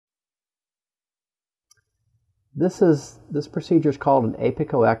This procedure is called an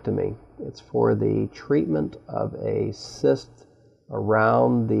apicoectomy. It's for the treatment of a cyst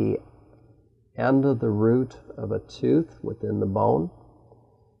around the end of the root of a tooth within the bone.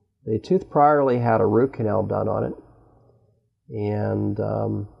 The tooth priorly had a root canal done on it, and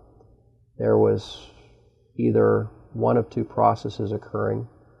there was either one of two processes occurring,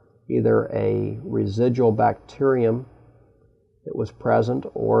 either a residual bacterium that was present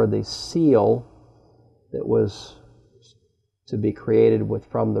or the seal that was to be created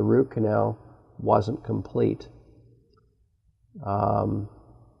from the root canal wasn't complete.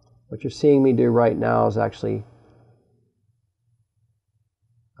 What you're seeing me do right now is actually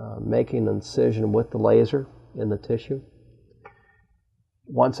making an incision with the laser in the tissue.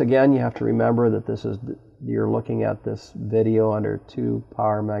 Once again, you have to remember that you're looking at this video under 2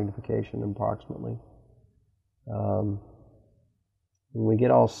 power magnification approximately. When we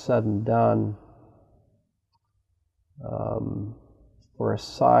get all said and done, for a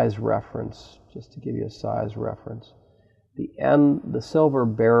size reference, just to give you a size reference, the silver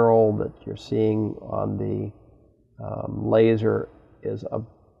barrel that you're seeing on the laser is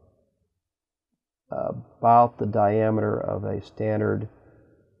about the diameter of a standard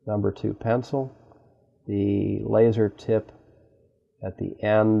number 2 pencil. The laser tip at the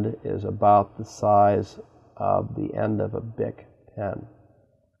end is about the size of the end of a Bic pen.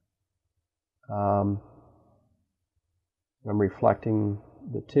 I'm reflecting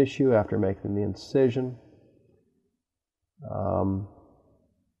the tissue after making the incision,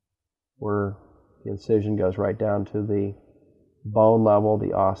 where the incision goes right down to the bone level,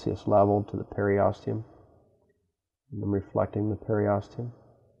 the osseous level, to the periosteum. And I'm reflecting the periosteum.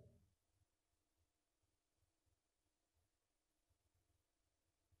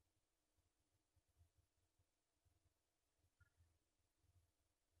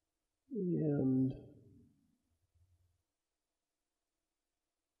 And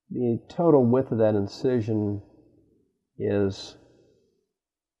the total width of that incision is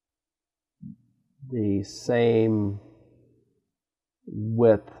the same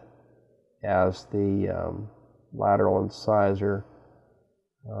width as the lateral incisor.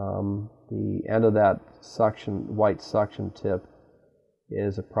 The end of that white suction tip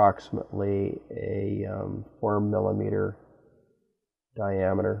is approximately a 4 millimeter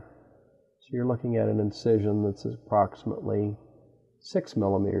diameter. So you're looking at an incision that's approximately 6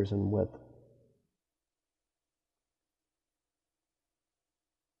 millimeters in width.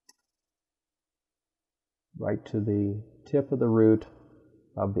 Right to the tip of the root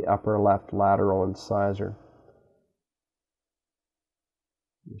of the upper left lateral incisor.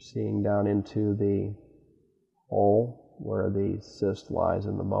 You're seeing down into the hole where the cyst lies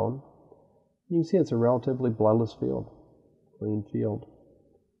in the bone. You can see it's a relatively bloodless field, clean field.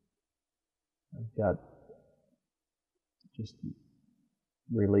 I've got just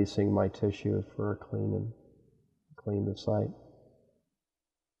releasing my tissue for a clean the site.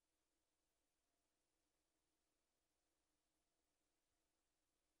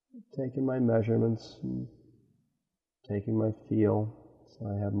 Taking my measurements and taking my feel, so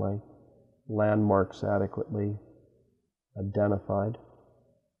I have my landmarks adequately identified.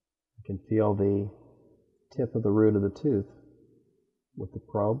 I can feel the tip of the root of the tooth with the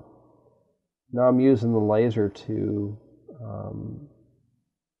probe. Now I'm using the laser to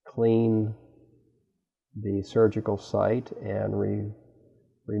clean the surgical site and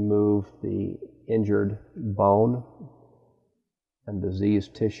remove the injured bone and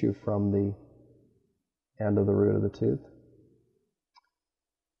diseased tissue from the end of the root of the tooth.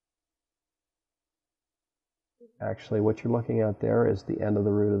 Actually, what you're looking at there is the end of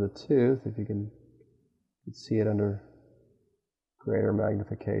the root of the tooth, if you can see it under greater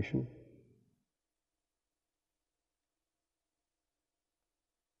magnification.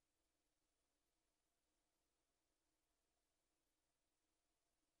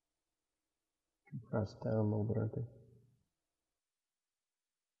 Compressed down a little bit, aren't they?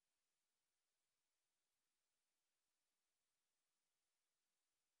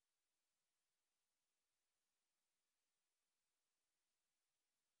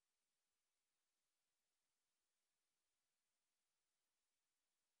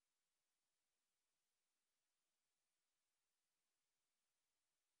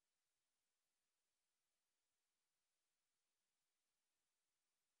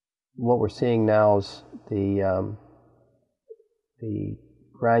 What we're seeing now is the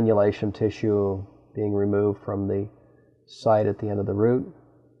granulation tissue being removed from the site at the end of the root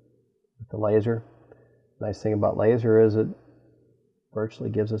with the laser. The nice thing about laser is it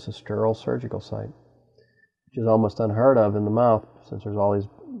virtually gives us a sterile surgical site, which is almost unheard of in the mouth since there's all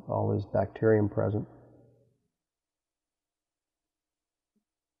these bacterium present.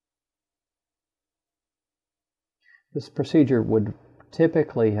 This procedure would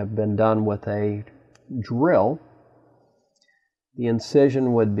typically have been done with a drill. The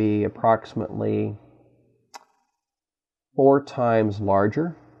incision would be approximately 4 times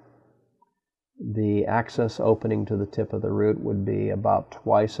larger. The access opening to the tip of the root would be about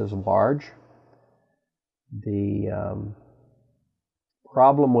twice as large. The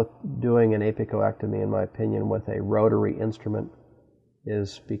problem with doing an apicoectomy, in my opinion, with a rotary instrument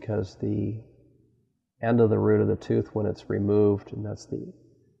is because the end of the root of the tooth, when it's removed, and that's the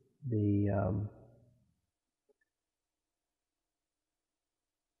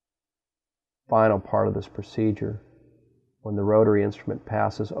final part of this procedure, when the rotary instrument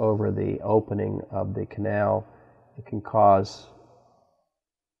passes over the opening of the canal, it can cause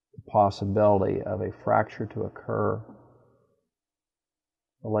the possibility of a fracture to occur.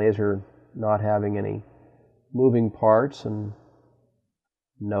 The laser not having any moving parts and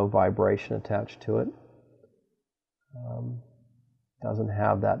no vibration attached to it doesn't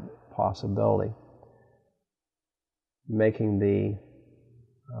have that possibility, making the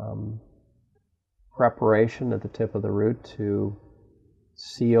preparation at the tip of the root to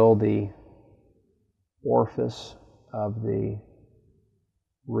seal the orifice of the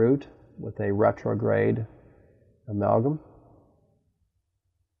root with a retrograde amalgam.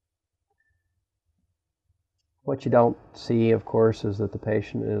 What you don't see, of course, is that the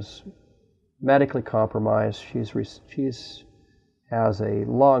patient is medically compromised. She's has a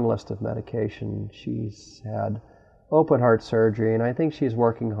long list of medication. She's had open heart surgery, and I think she's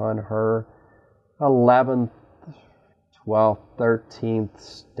working on her 11th, 12th, 13th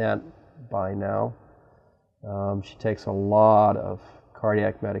stent by now. She takes a lot of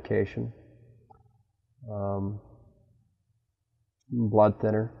cardiac medication, blood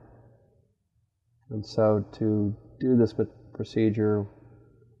thinner. And so to do this procedure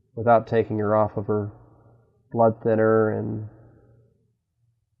without taking her off of her blood thinner and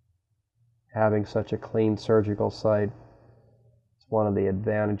having such a clean surgical site, it's one of the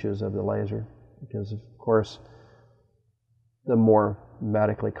advantages of the laser. Because, of course, the more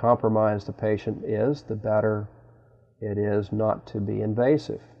medically compromised the patient is, the better it is not to be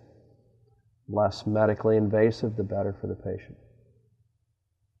invasive. Less medically invasive, the better for the patient.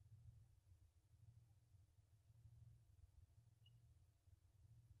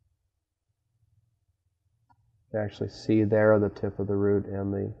 You actually see there the tip of the root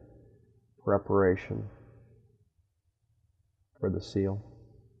and the preparation for the seal.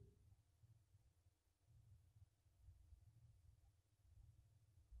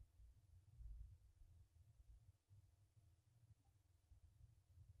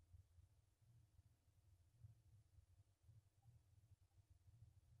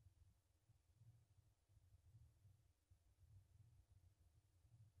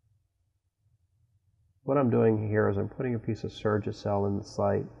 What I'm doing here is I'm putting a piece of Surgicel in the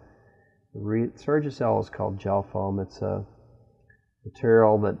site. Surgicel is called gel foam. It's a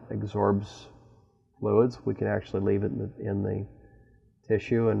material that absorbs fluids. We can actually leave it in the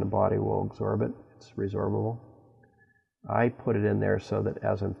tissue and the body will absorb it. It's resorbable. I put it in there so that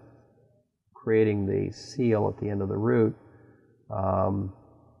as I'm creating the seal at the end of the root,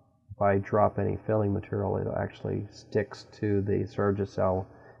 if I drop any filling material, it actually sticks to the Surgicel,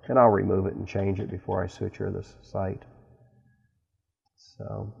 and I'll remove it and change it before I suture this site.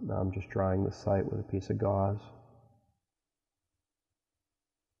 So now I'm just drying the site with a piece of gauze.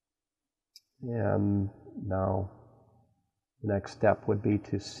 And now the next step would be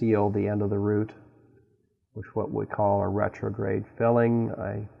to seal the end of the root, which is what we call a retrograde filling.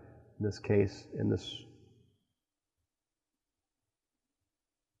 In this case, in this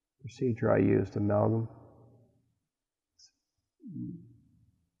procedure, I used amalgam.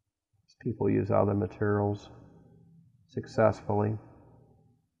 People use other materials successfully.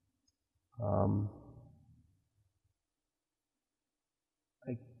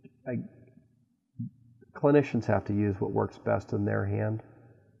 Clinicians have to use what works best in their hand,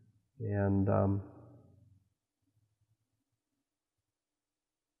 and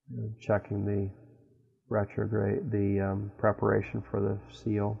checking the preparation for the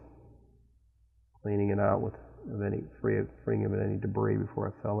seal, cleaning it out with freeing of any debris before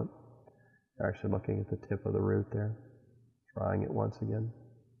I fill it. Actually looking at the tip of the root there, trying it once again.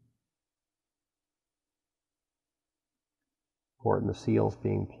 Important the seal's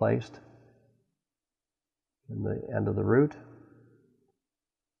being placed in the end of the root.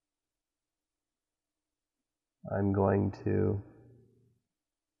 I'm going to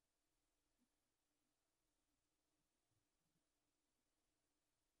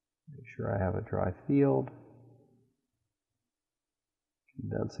make sure I have a dry field.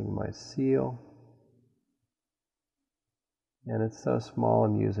 Condensing my seal. And it's so small,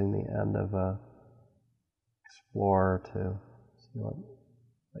 I'm using the end of a Explorer to seal it,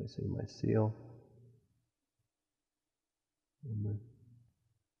 placing my seal in the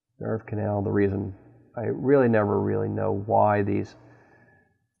nerve canal. The reason I never really know why these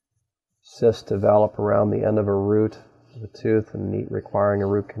cysts develop around the end of a root of a tooth and requiring a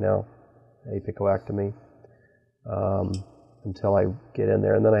root canal, apicoectomy, until I get in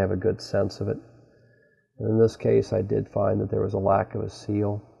there, and then I have a good sense of it. And in this case, I did find that there was a lack of a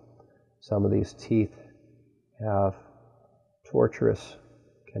seal. Some of these teeth have tortuous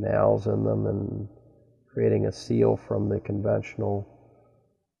canals in them, and creating a seal from the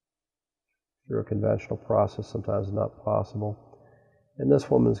through a conventional process sometimes is not possible. In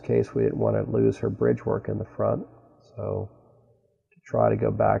this woman's case, we didn't want to lose her bridge work in the front, so to try to go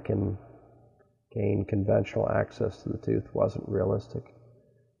back and gain conventional access to the tooth wasn't realistic.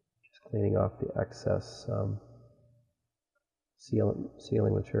 Just cleaning off the excess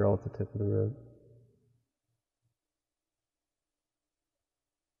sealing material at the tip of the root.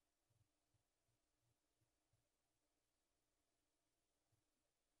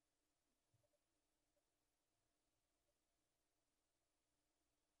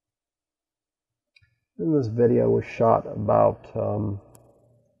 And this video was shot about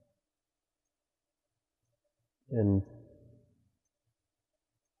in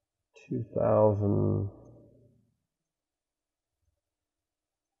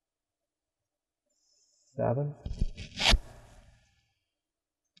 2007.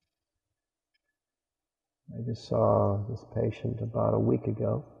 I just saw this patient about a week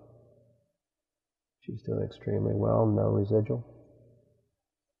ago. She's doing extremely well, no residual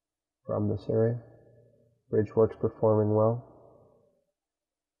from this area. Bridge work's performing well.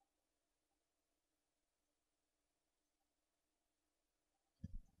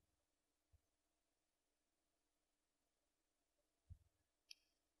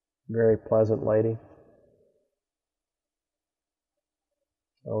 Very pleasant lady.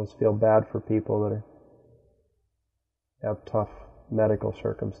 I always feel bad for people that have tough medical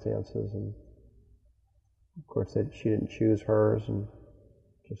circumstances, and of course she didn't choose hers, and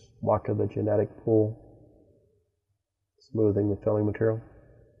just luck of the genetic pool, smoothing the filling material.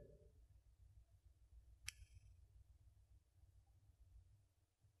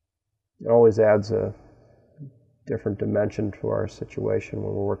 It always adds a different dimension to our situation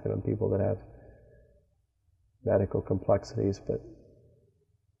when we're working on people that have medical complexities, but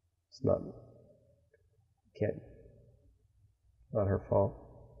it's not her fault.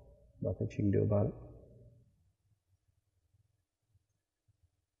 Nothing she can do about it.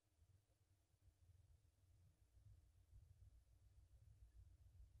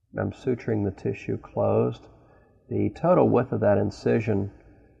 I'm suturing the tissue closed. The total width of that incision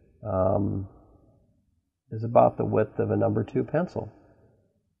is about the width of a number 2 pencil.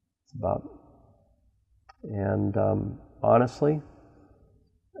 It's about, and honestly,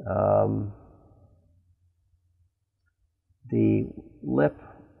 the lip,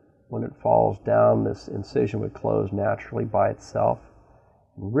 when it falls down, this incision would close naturally by itself.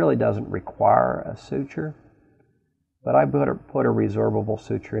 It really doesn't require a suture, but I put a resorbable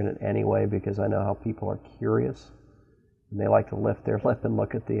suture in it anyway because I know how people are curious. And they like to lift their lip and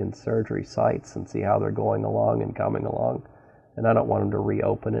look at the in-surgery sites and see how they're going along and coming along. And I don't want them to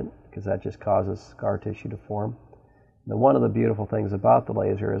reopen it because that just causes scar tissue to form. Now, one of the beautiful things about the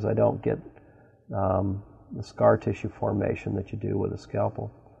laser is I don't get the scar tissue formation that you do with a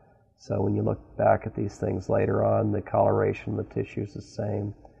scalpel. So when you look back at these things later on, the coloration of the tissue is the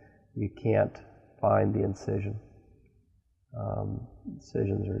same. You can't find the incision.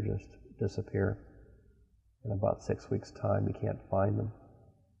 Incisions are just disappear. In about 6 weeks' time, you can't find them.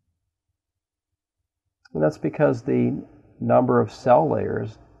 And that's because the number of cell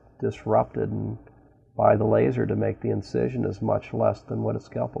layers disrupted by the laser to make the incision is much less than what a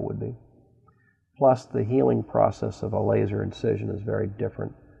scalpel would be. Plus, the healing process of a laser incision is very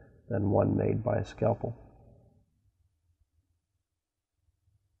different than one made by a scalpel.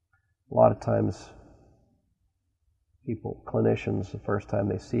 A lot of times, clinicians, the first time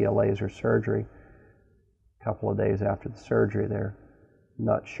they see a laser surgery, a couple of days after the surgery, they're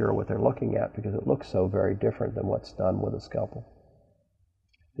not sure what they're looking at because it looks so very different than what's done with a scalpel.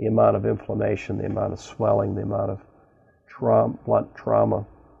 The amount of inflammation, the amount of swelling, the amount of blunt trauma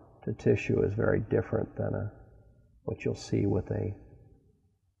to tissue is very different than what you'll see with a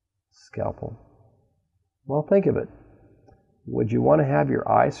scalpel. Well, think of it. Would you want to have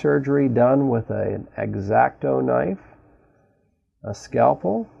your eye surgery done with an X-Acto knife, a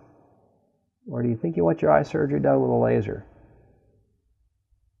scalpel, or do you think you want your eye surgery done with a laser?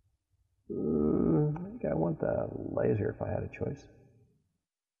 think I want the laser if I had a choice.